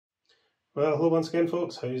Well, hello once again,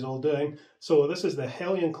 folks. How you all doing? So this is the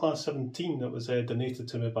Heljan Class 17 that was donated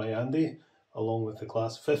to me by Andy, along with the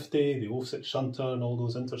Class 50, the 06 Shunter and all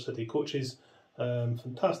those intercity coaches.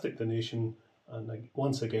 Fantastic donation, and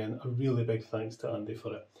once again, a really big thanks to Andy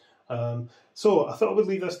for it. So I thought I would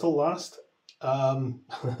leave this till last,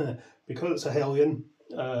 because it's a Heljan.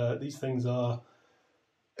 These things are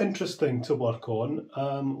interesting to work on.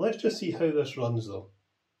 Let's just see how this runs though.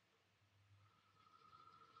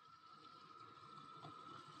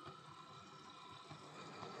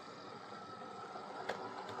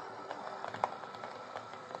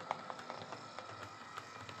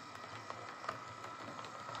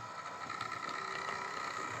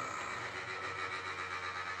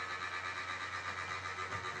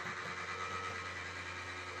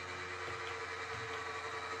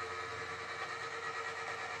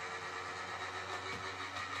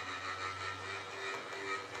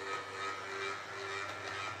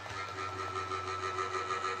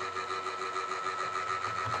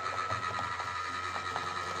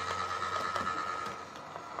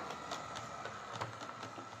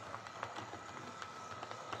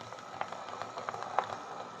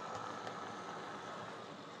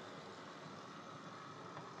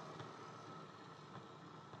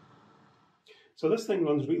 So this thing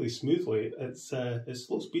runs really smoothly. Its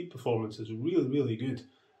slow speed performance is really good.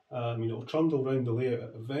 It'll trundle around the layout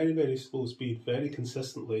at a very slow speed, very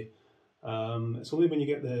consistently. It's only when you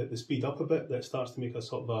get the speed up a bit that it starts to make a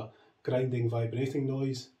sort of a grinding, vibrating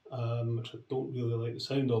noise, which I don't really like the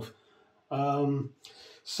sound of.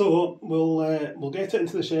 So we'll get it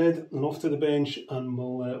into the shed and off to the bench, and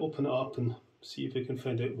we'll open it up and see if we can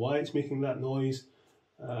find out why it's making that noise.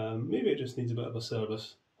 Maybe it just needs a bit of a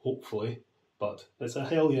service, hopefully. But it's a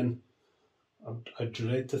Heljan. I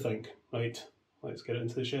dread to think. Right, let's get it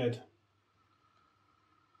into the shed.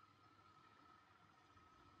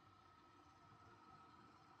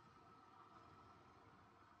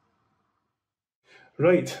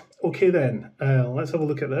 Right, okay then, let's have a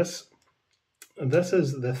look at this. This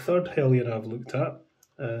is the third Heljan I've looked at.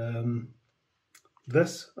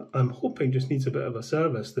 This, I'm hoping, just needs a bit of a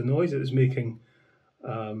service. The noise it's making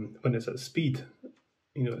when it's at speed,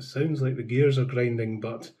 it sounds like the gears are grinding,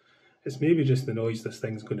 but it's maybe just the noise this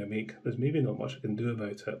thing's going to make. There's maybe not much I can do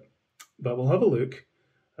about it. But we'll have a look,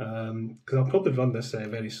 because I'll probably run this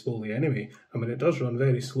very slowly anyway. And when it does run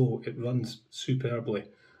very slow, it runs superbly.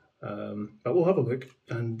 But we'll have a look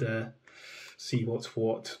and see what's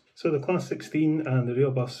what. So the Class 16 and the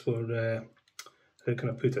rail bus were, how can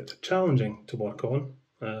I put it, challenging to work on.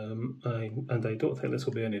 And I don't think this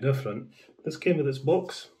will be any different. This came with its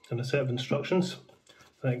box and a set of instructions.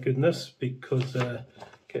 Thank goodness, because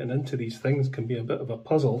getting into these things can be a bit of a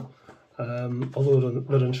puzzle. Although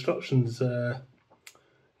their instructions,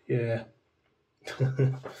 yeah,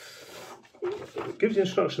 it gives you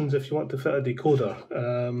instructions if you want to fit a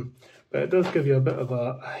decoder, but it does give you a bit of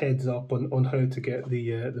a heads up on how to get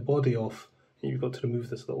the body off. You've got to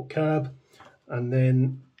remove this little cab, and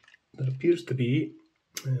then there appears to be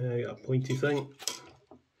a pointy thing.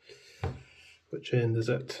 Which end is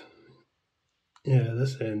it? Yeah,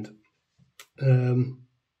 this end.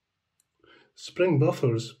 Spring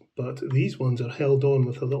buffers, but these ones are held on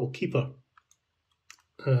with a little keeper.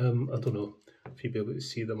 I don't know if you'll be able to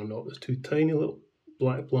see them or not. There's two tiny little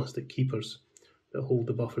black plastic keepers that hold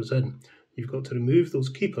the buffers in. You've got to remove those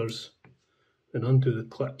keepers and undo the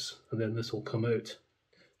clips, and then this will come out.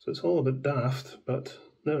 So it's all a bit daft, but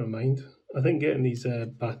never mind. I think getting these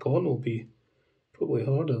back on will be probably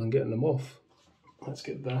harder than getting them off. Let's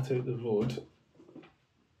get that out the road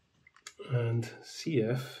and see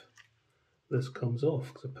if this comes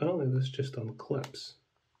off, because apparently this just unclips.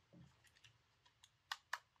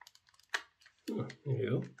 Oh, there you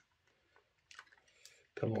go.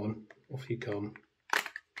 Come on, off you come.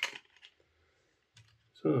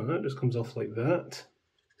 So that just comes off like that.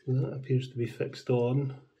 That appears to be fixed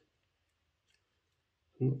on.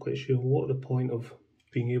 I'm not quite sure what the point of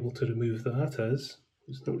being able to remove that is.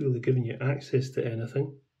 It's not really giving you access to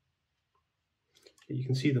anything. But you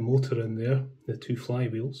can see the motor in there, the two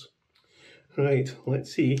flywheels. Right,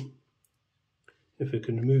 let's see if we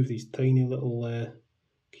can remove these tiny little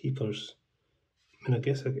keepers. I mean, I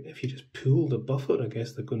guess if you just pull the buffer, I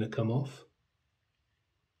guess they're going to come off.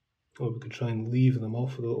 Or we could try and leave them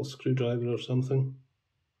off with a little screwdriver or something.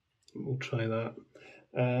 We'll try that.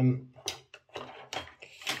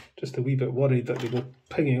 Just a wee bit worried that they go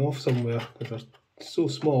pinging off somewhere, because they're so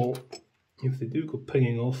small. If they do go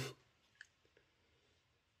pinging off,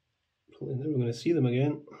 probably never going to see them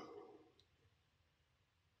again.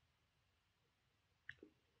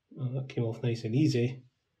 Well, that came off nice and easy.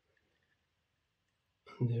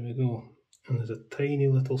 And there we go. and there's a tiny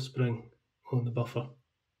little spring on the buffer.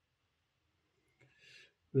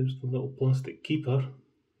 There's the little plastic keeper.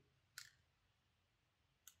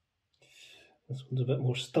 This one's a bit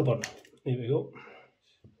more stubborn. There we go.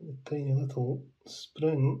 The tiny little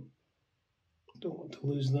spring. Don't want to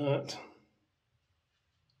lose that.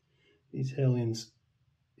 These Hellions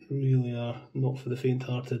really are not for the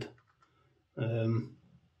faint-hearted.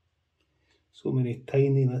 So many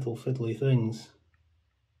tiny little fiddly things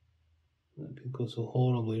that could go so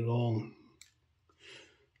horribly wrong.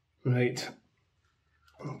 Right.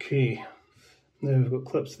 Okay. Now we've got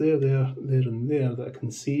clips there, and there that I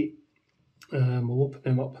can see. We'll open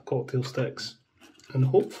them up, cocktail sticks, and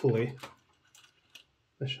hopefully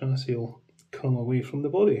the chassis will come away from the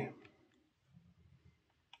body.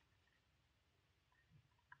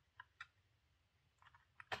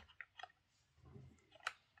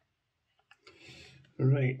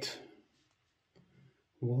 Right.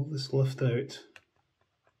 Will this lift out?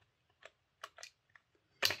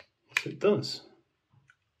 Yes, it does.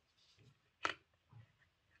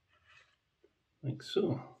 Like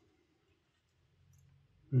so.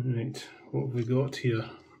 Right, what have we got here?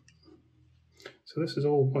 So this is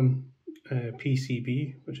all one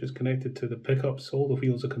PCB, which is connected to the pickups. All the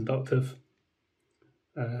wheels are conductive.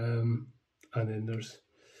 And then there's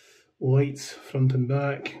lights front and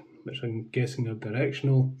back, which I'm guessing are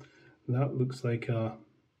directional. That looks like an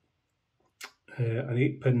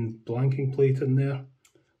 8-pin blanking plate in there.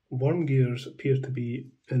 Worm gears appear to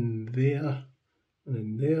be in there and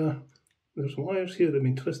in there. There's wires here that have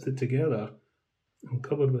been twisted together and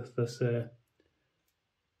covered with this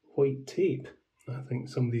white tape. I think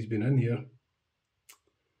somebody's been in here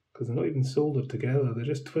because they're not even soldered together, they're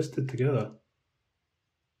just twisted together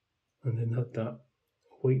and then had that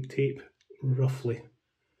white tape roughly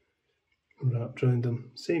wrapped around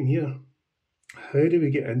them. Same here. How do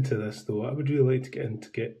we get into this though? I would really like to get in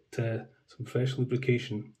to get some fresh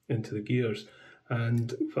lubrication into the gears.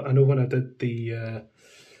 And I know when I did the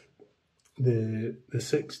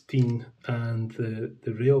 16 and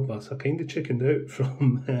the rail bus, I kind of chickened out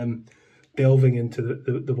from delving into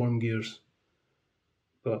the worm gears.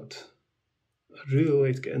 But I'd really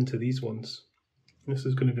like to get into these ones. This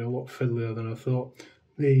is going to be a lot fiddlier than I thought.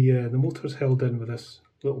 The motor's held in with this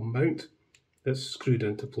little mount that's screwed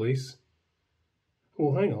into place.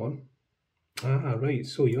 Oh, hang on. Ah, right,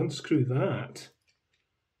 so you unscrew that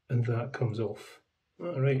and that comes off.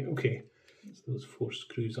 Ah, right, okay. So those 4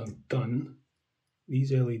 screws undone.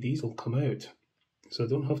 These LEDs will come out. So I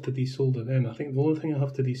don't have to desolder them. I think the only thing I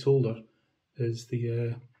have to desolder is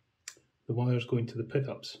the wires going to the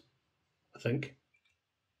pickups, I think.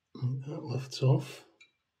 That lifts off.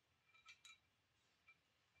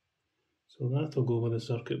 So that'll go with the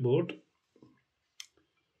circuit board.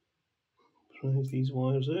 Prise these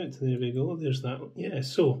wires out. There we go. There's that. Yeah,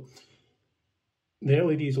 so the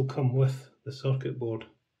LEDs will come with the circuit board.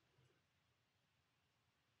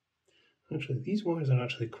 Actually, these wires are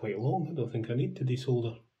actually quite long. I don't think I need to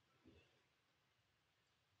desolder.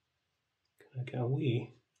 Can I get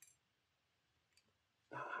away?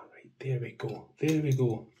 Ah, right, there we go. There we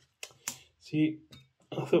go. See,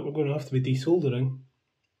 I thought we were going to have to be desoldering,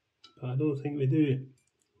 but I don't think we do.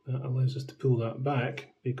 That allows us to pull that back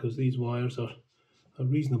because these wires are a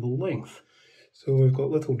reasonable length. So we've got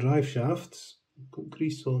little drive shafts, got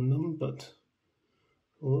grease on them, but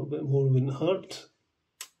a little bit more wouldn't hurt.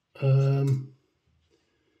 Now,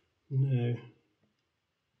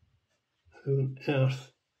 how on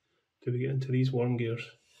earth do we get into these worm gears?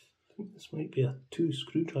 I think this might be a 2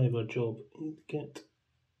 screwdriver job. I need to get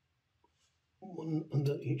one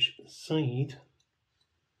under each side.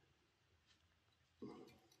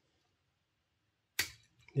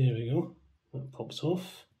 There we go, that pops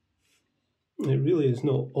off. It really is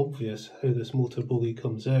not obvious how this motor bogie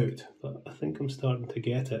comes out, but I think I'm starting to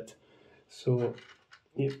get it. So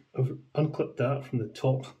yeah, I've unclipped that from the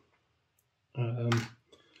top. And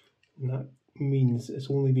that means it's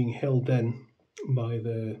only being held in by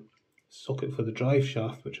the socket for the drive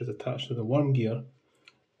shaft, which is attached to the worm gear.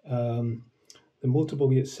 The motor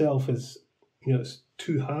bogie itself is, it's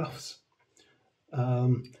 2 halves.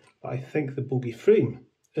 But I think the bogie frame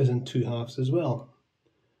is in 2 halves as well.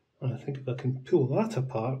 And I think if I can pull that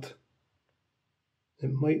apart,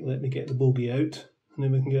 it might let me get the bogie out, and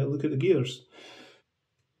then we can get a look at the gears.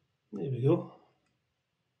 There we go.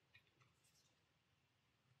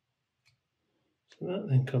 So that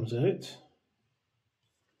then comes out.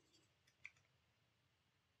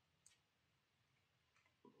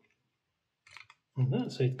 And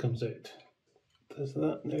that side comes out. Does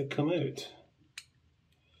that now come out?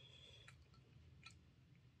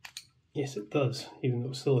 Yes, it does, even though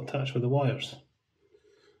it's still attached with the wires.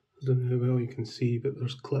 I don't know how well you can see, but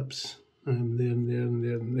there's clips there and there and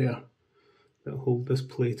there and there that hold this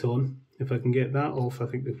plate on. If I can get that off, I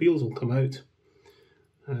think the wheels will come out.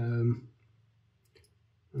 And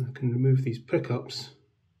I can remove these pickups,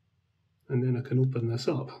 and then I can open this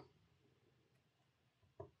up.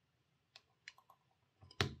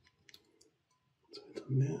 So I've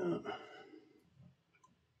done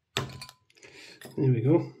that. There we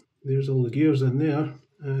go. There's all the gears in there.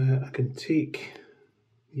 I can take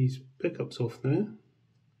these pickups off now,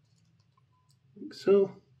 like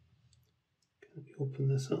so. Can we open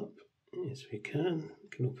this up? Yes, we can. We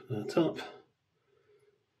can open that up.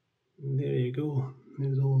 And there you go.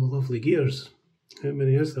 There's all the lovely gears. How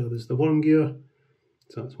many is there? There's the worm gear.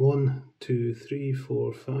 So that's 1, 2, 3,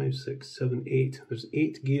 4, 5, 6, 7, 8. There's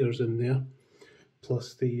 8 gears in there,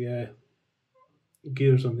 plus the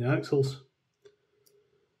gears on the axles.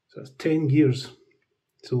 So that's 10 gears.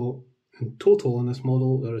 So in total on this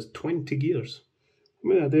model there is 20 gears. I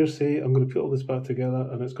mean, I dare say I'm going to put all this back together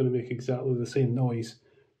and it's going to make exactly the same noise,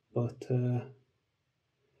 but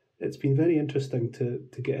it's been very interesting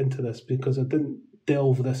to get into this because I didn't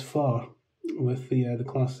delve this far with the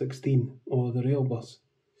Class 16 or the rail bus.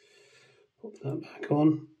 Pop that back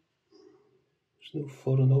on. There's no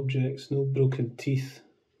foreign objects, no broken teeth,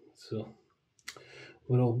 so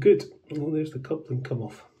we're all good. Oh, there's the coupling come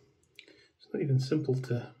off. It's not even simple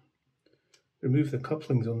to remove the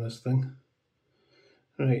couplings on this thing.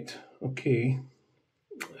 Right, okay.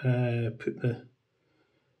 Put the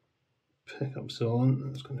pickups on.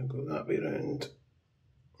 That's going to go that way round.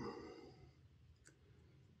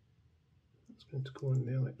 It's going to go in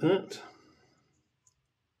there like that.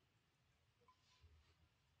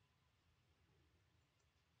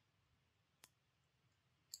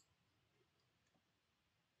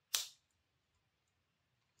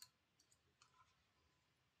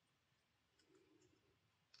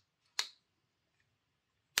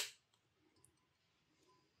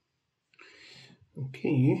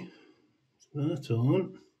 Okay, that's that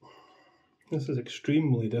on. This is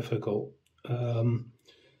extremely difficult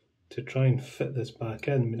to try and fit this back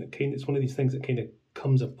in. I mean, it's one of these things that kind of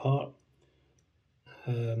comes apart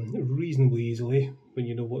reasonably easily when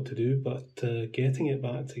you know what to do, but getting it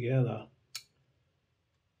back together,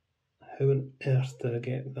 how on earth did I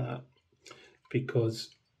get that?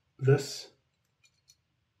 Because this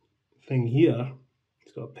thing here,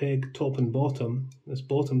 it's got a peg top and bottom. This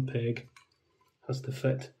bottom peg has to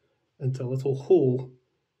fit into a little hole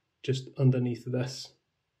just underneath this.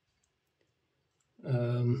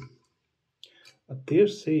 I dare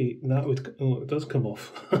say that would, oh, it does come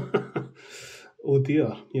off. Oh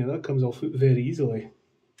dear, yeah, that comes off very easily.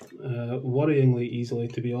 Worryingly easily,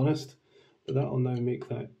 to be honest, but that will now make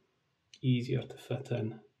that easier to fit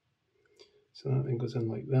in. So that thing goes in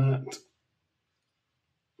like that.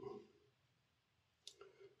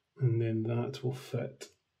 And then that will fit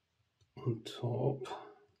on top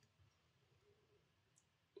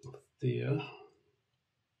there,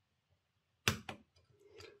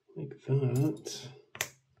 like that.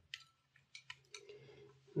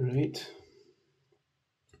 Right,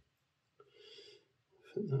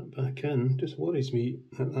 fit that back in. Just worries me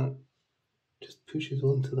that that just pushes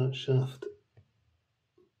onto that shaft.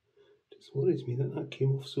 Just worries me that that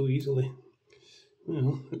came off so easily.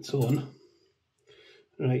 Well, it's on.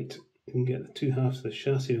 Right, we can get the two halves of the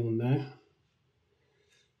chassis on now.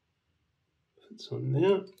 Fits on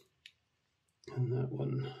there, and that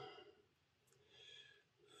one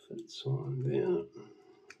fits on there.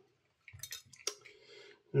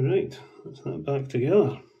 Alright, that's that back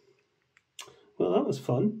together. Well, that was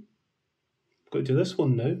fun. Got to do this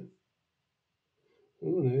one now.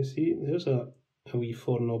 Oh, now see, there's a wee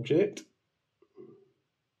foreign object.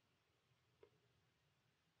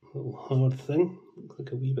 A little hard thing, looks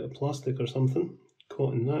like a wee bit of plastic or something,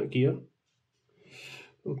 caught in that gear.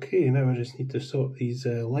 Okay, now I just need to sort these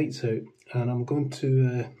lights out, and I'm going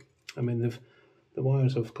to, I mean the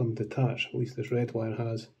wires have come detached, at least this red wire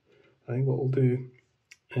has. I think what we'll do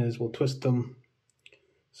is we'll twist them,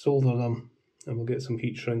 solder them, and we'll get some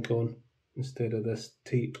heat shrink on instead of this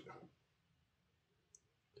tape.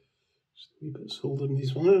 Just a wee bit soldering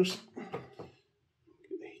these wires.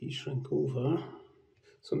 Get the heat shrink over.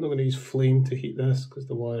 So I'm not going to use flame to heat this because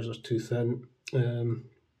the wires are too thin.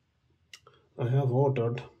 I have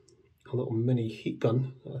ordered a little mini heat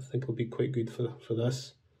gun that I think will be quite good for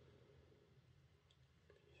this.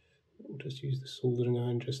 I'll just use the soldering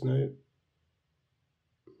iron just now.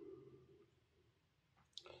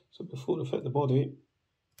 So before I fit the body,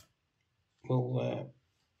 we'll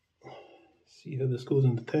see how this goes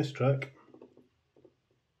on the test track.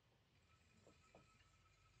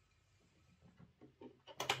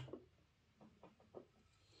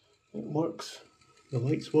 It works. The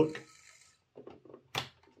lights work.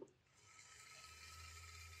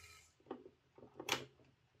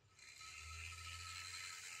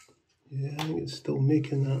 Yeah, I think it's still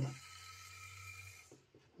making that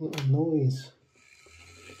little noise.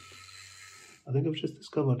 I think I've just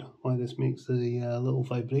discovered why this makes the little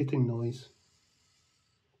vibrating noise.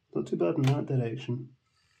 Not too bad in that direction.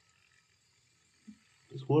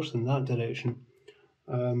 It's worse in that direction.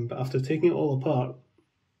 But after taking it all apart,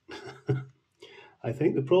 I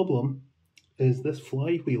think the problem is this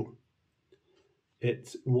flywheel.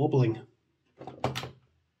 It's wobbling.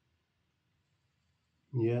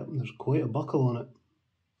 Yeah, there's quite a buckle on it.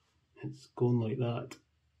 It's going like that.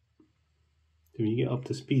 When you get up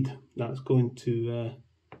to speed, that's going to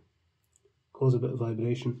cause a bit of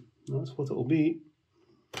vibration. That's what it'll be.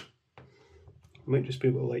 I might just be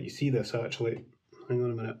able to let you see this actually. Hang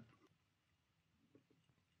on a minute.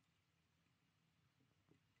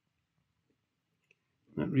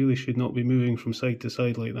 That really should not be moving from side to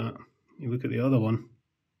side like that. You look at the other one,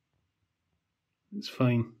 it's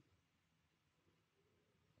fine.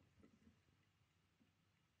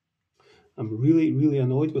 I'm really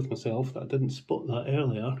annoyed with myself that I didn't spot that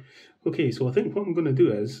earlier. Okay, so I think what I'm going to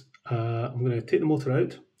do is, I'm going to take the motor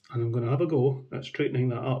out and I'm going to have a go at straightening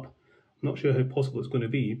that up. I'm not sure how possible it's going to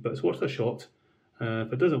be, but it's worth a shot.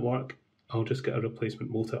 If it doesn't work, I'll just get a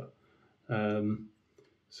replacement motor.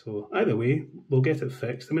 So either way, we'll get it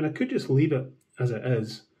fixed. I mean, I could just leave it as it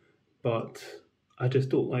is, but I just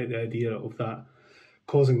don't like the idea of that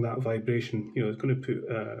causing that vibration. You know, it's going to put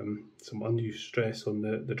some undue stress on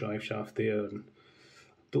the drive shaft there, and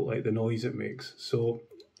don't like the noise it makes. So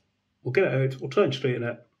we'll get it out, we'll try and straighten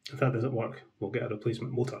it. If that doesn't work, we'll get a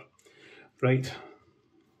replacement motor. Right,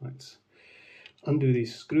 let's undo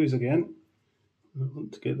these screws again. I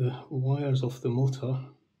want to get the wires off the motor.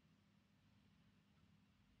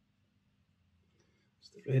 It's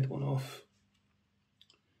the red one off.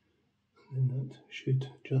 And then that should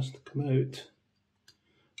just come out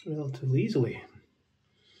relatively easily.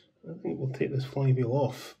 I think we'll take this flywheel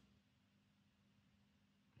off.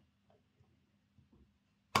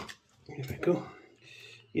 There we go.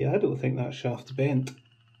 Yeah, I don't think that shaft's bent.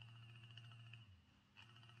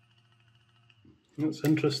 That's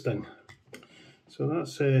interesting. So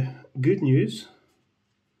that's good news.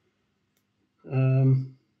 As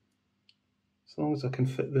long as I can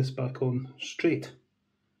fit this back on straight.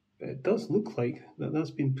 But it does look like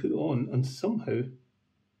that's been put on and somehow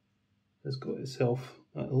has got itself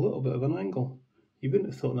at a little bit of an angle. You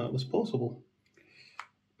wouldn't have thought that was possible.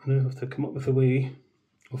 I now have to come up with a way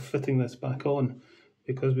of fitting this back on,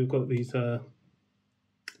 because we've got these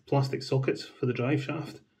plastic sockets for the drive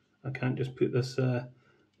shaft. I can't just put this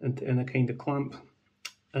in a kind of clamp.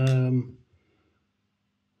 I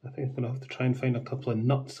think I'm going to have to try and find a couple of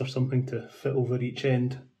nuts or something to fit over each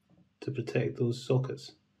end to protect those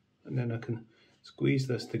sockets, and then I can squeeze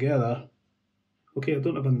this together. Okay, I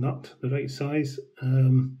don't have a nut the right size.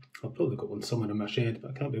 I've probably got one somewhere in my shed,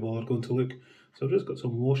 but I can't be bothered going to look. So I've just got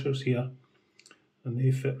some washers here, and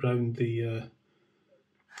they fit round the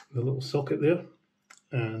little socket there,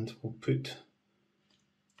 and we'll put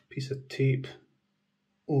a piece of tape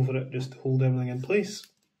over it just to hold everything in place,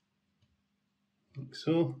 like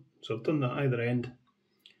so. So I've done that either end.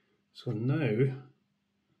 So now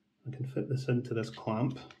I can fit this into this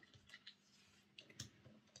clamp,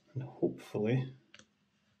 and hopefully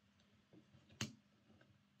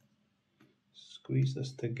squeeze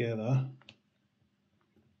this together,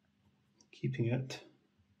 keeping it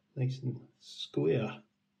nice and square,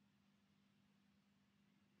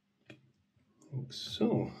 like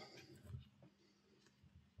so.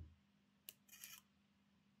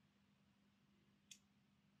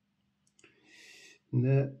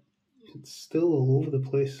 Now, it's still all over the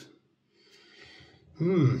place.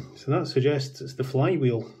 So that suggests it's the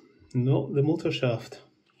flywheel, not the motor shaft.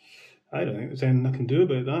 I don't think there's anything I can do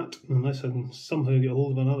about that, unless I can somehow get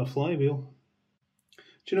hold of another flywheel.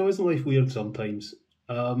 Do you know, isn't life weird sometimes?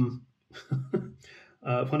 When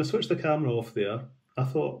I switched the camera off there, I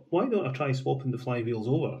thought, why don't I try swapping the flywheels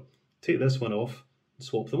over? Take this one off and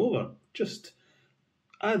swap them over. Just,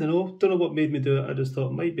 I don't know what made me do it. I just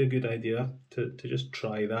thought it might be a good idea to just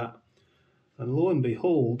try that. And lo and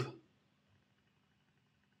behold,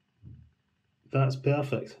 that's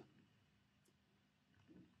perfect.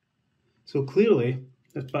 So clearly,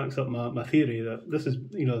 this backs up my theory that this is,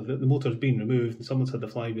 you know, the motor's been removed and someone's had the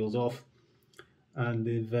flywheels off, and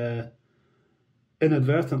they've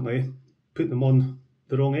inadvertently put them on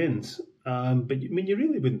the wrong ends. But I mean, you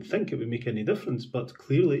really wouldn't think it would make any difference, but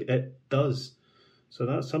clearly it does. So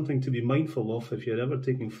that's something to be mindful of if you're ever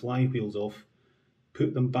taking flywheels off.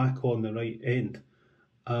 Put them back on the right end.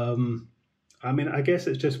 I mean, I guess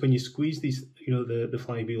it's just when you squeeze these, the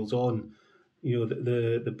flywheels on,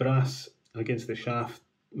 the brass against the shaft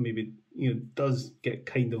maybe, does get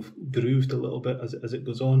kind of grooved a little bit as it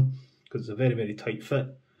goes on, because it's a very, very tight fit.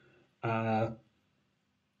 And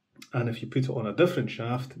if you put it on a different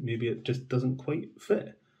shaft, maybe it just doesn't quite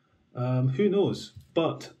fit. Who knows?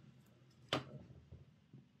 But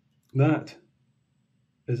that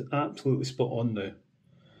is absolutely spot on now.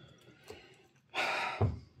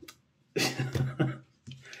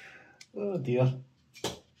 Oh dear.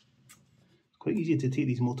 It's quite easy to take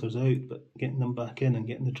these motors out, but getting them back in and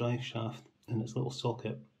getting the drive shaft in its little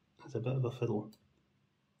socket is a bit of a fiddle.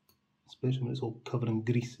 Especially when it's all covered in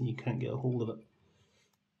grease and you can't get a hold of it.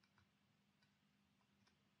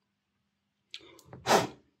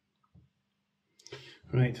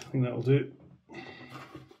 Right, I think that'll do.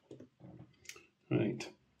 Right,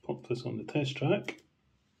 pop this on the test track.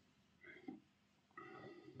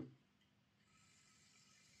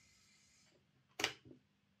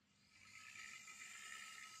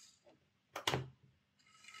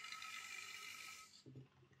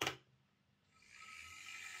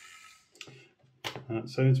 That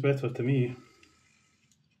sounds better to me.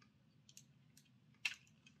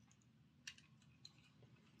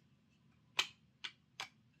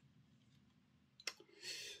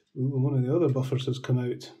 Ooh, one of the other buffers has come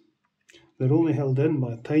out. They're only held in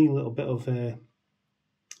by a tiny little bit of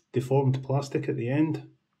deformed plastic at the end.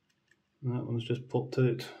 And that one's just popped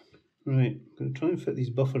out. Right, I'm going to try and fit these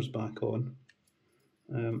buffers back on.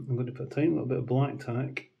 I'm going to put a tiny little bit of black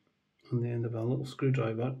tack on the end of a little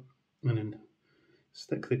screwdriver and then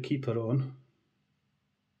stick the keeper on.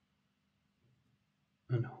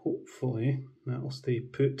 And hopefully that'll stay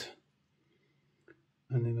put.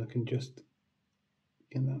 And then I can just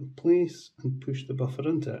get that in place and push the buffer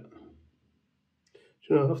into it. Do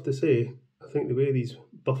you know, I have to say, I think the way these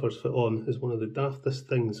buffers fit on is one of the daftest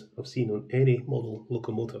things I've seen on any model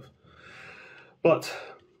locomotive. But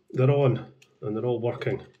they're on and they're all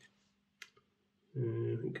working.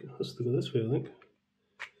 I think it has to go this way, I think.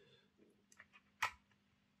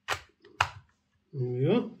 There we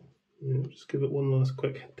go. Yeah, just give it one last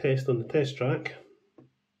quick test on the test track.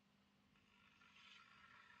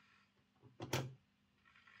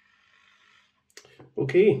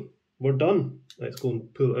 Okay, we're done. Let's go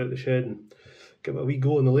and pull it out of the shed and give it a wee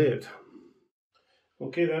go on the layout.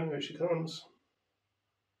 Okay then, here she comes.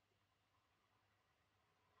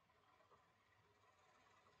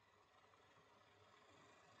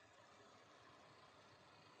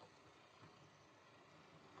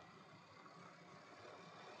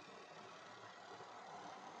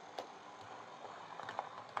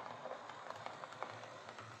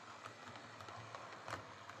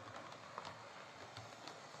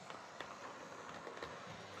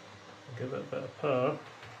 Give it a bit of power,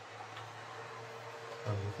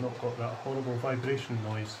 and we've not got that horrible vibration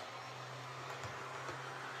noise.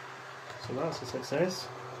 So that's a success.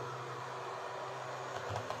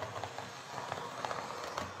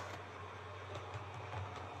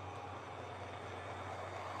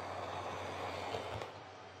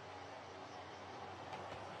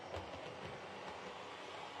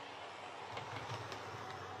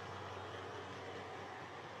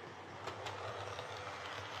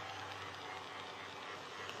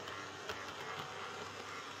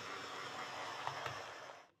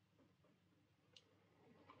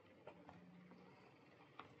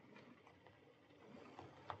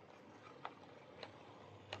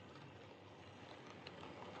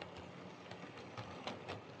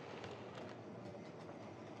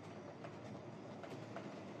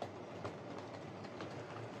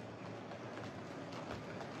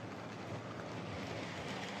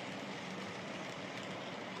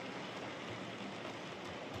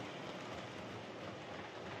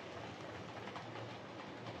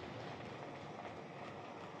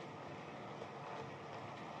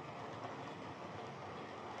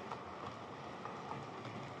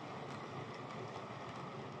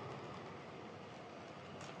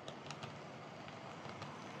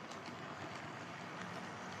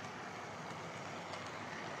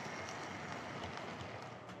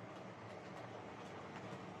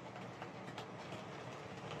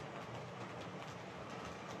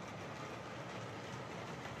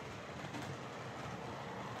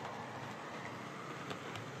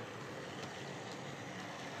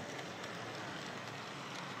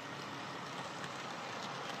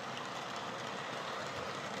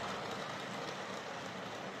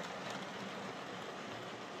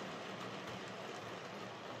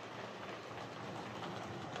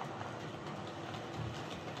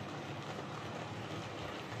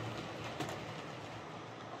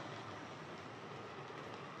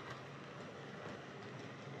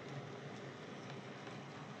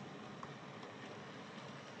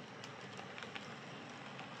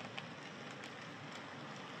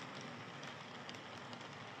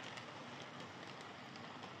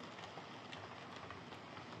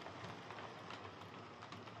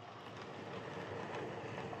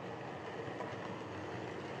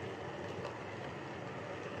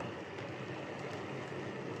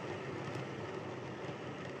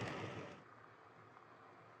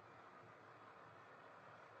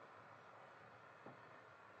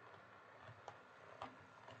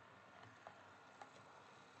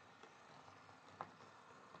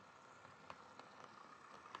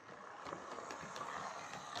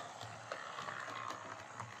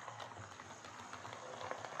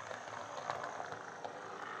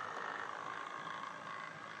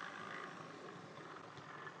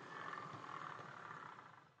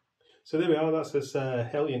 So there we are, that's this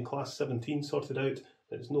Heljan Class 17 sorted out.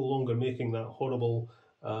 It's no longer making that horrible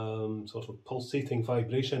sort of pulsating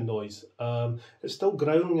vibration noise. It's still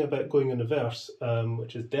growling a bit going in reverse,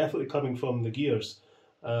 which is definitely coming from the gears.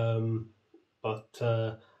 You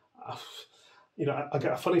know, I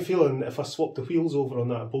get a funny feeling if I swapped the wheels over on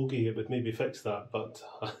that bogie, it would maybe fix that, but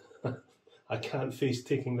I can't face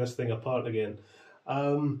taking this thing apart again.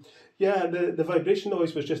 Yeah, the vibration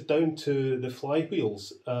noise was just down to the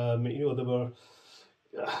flywheels. You know,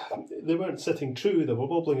 they weren't sitting true, they were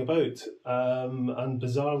wobbling about, and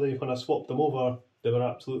bizarrely when I swapped them over, they were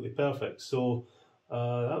absolutely perfect. So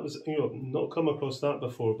that was, you know, not come across that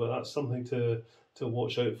before, but that's something to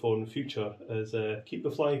watch out for in the future, is keep the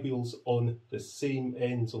flywheels on the same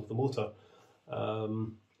ends of the motor.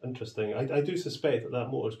 Interesting. I do suspect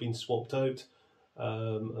that motor's been swapped out,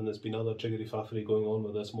 and there's been other jiggery faffery going on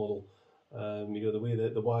with this model. You know, the way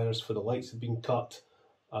that the wires for the lights have been cut.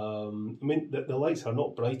 I mean, the lights are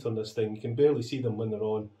not bright on this thing, you can barely see them when they're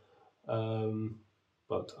on,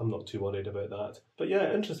 but I'm not too worried about that. But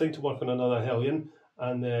yeah, interesting to work on another Heljan,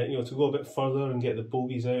 and you know, to go a bit further and get the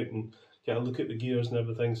bogies out and get a look at the gears and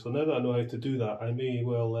everything. So now that I know how to do that, I may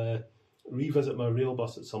well revisit my rail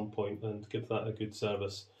bus at some point and give that a good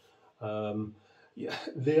service. Yeah,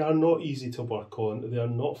 they are not easy to work on, they are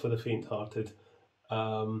not for the faint-hearted,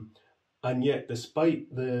 and yet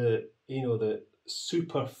despite the, you know, the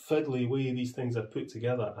super fiddly way these things are put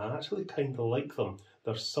together, I actually kind of like them.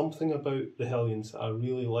 There's something about the Heljans that I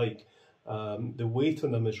really like. The weight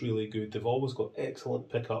on them is really good, they've always got excellent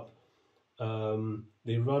pickup.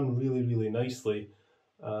 They run really, really nicely.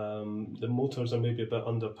 The motors are maybe a bit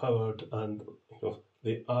underpowered, and you know,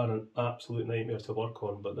 they are an absolute nightmare to work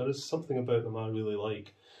on, but there is something about them I really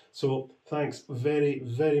like. So thanks very,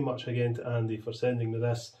 very much again to Andy for sending me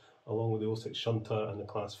this, along with the 06 Shunter and the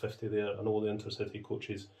Class 50 there, and all the intercity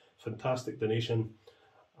coaches. Fantastic donation,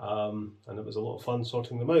 and it was a lot of fun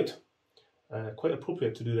sorting them out. Quite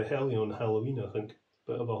appropriate to do the Heljan on Halloween, I think.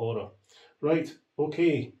 Bit of a horror. Right,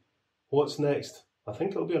 okay, what's next? I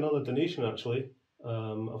think it'll be another donation actually.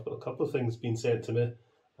 I've got a couple of things being sent to me,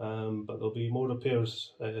 but there'll be more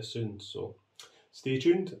repairs soon, so stay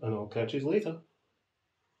tuned and I'll catch you later.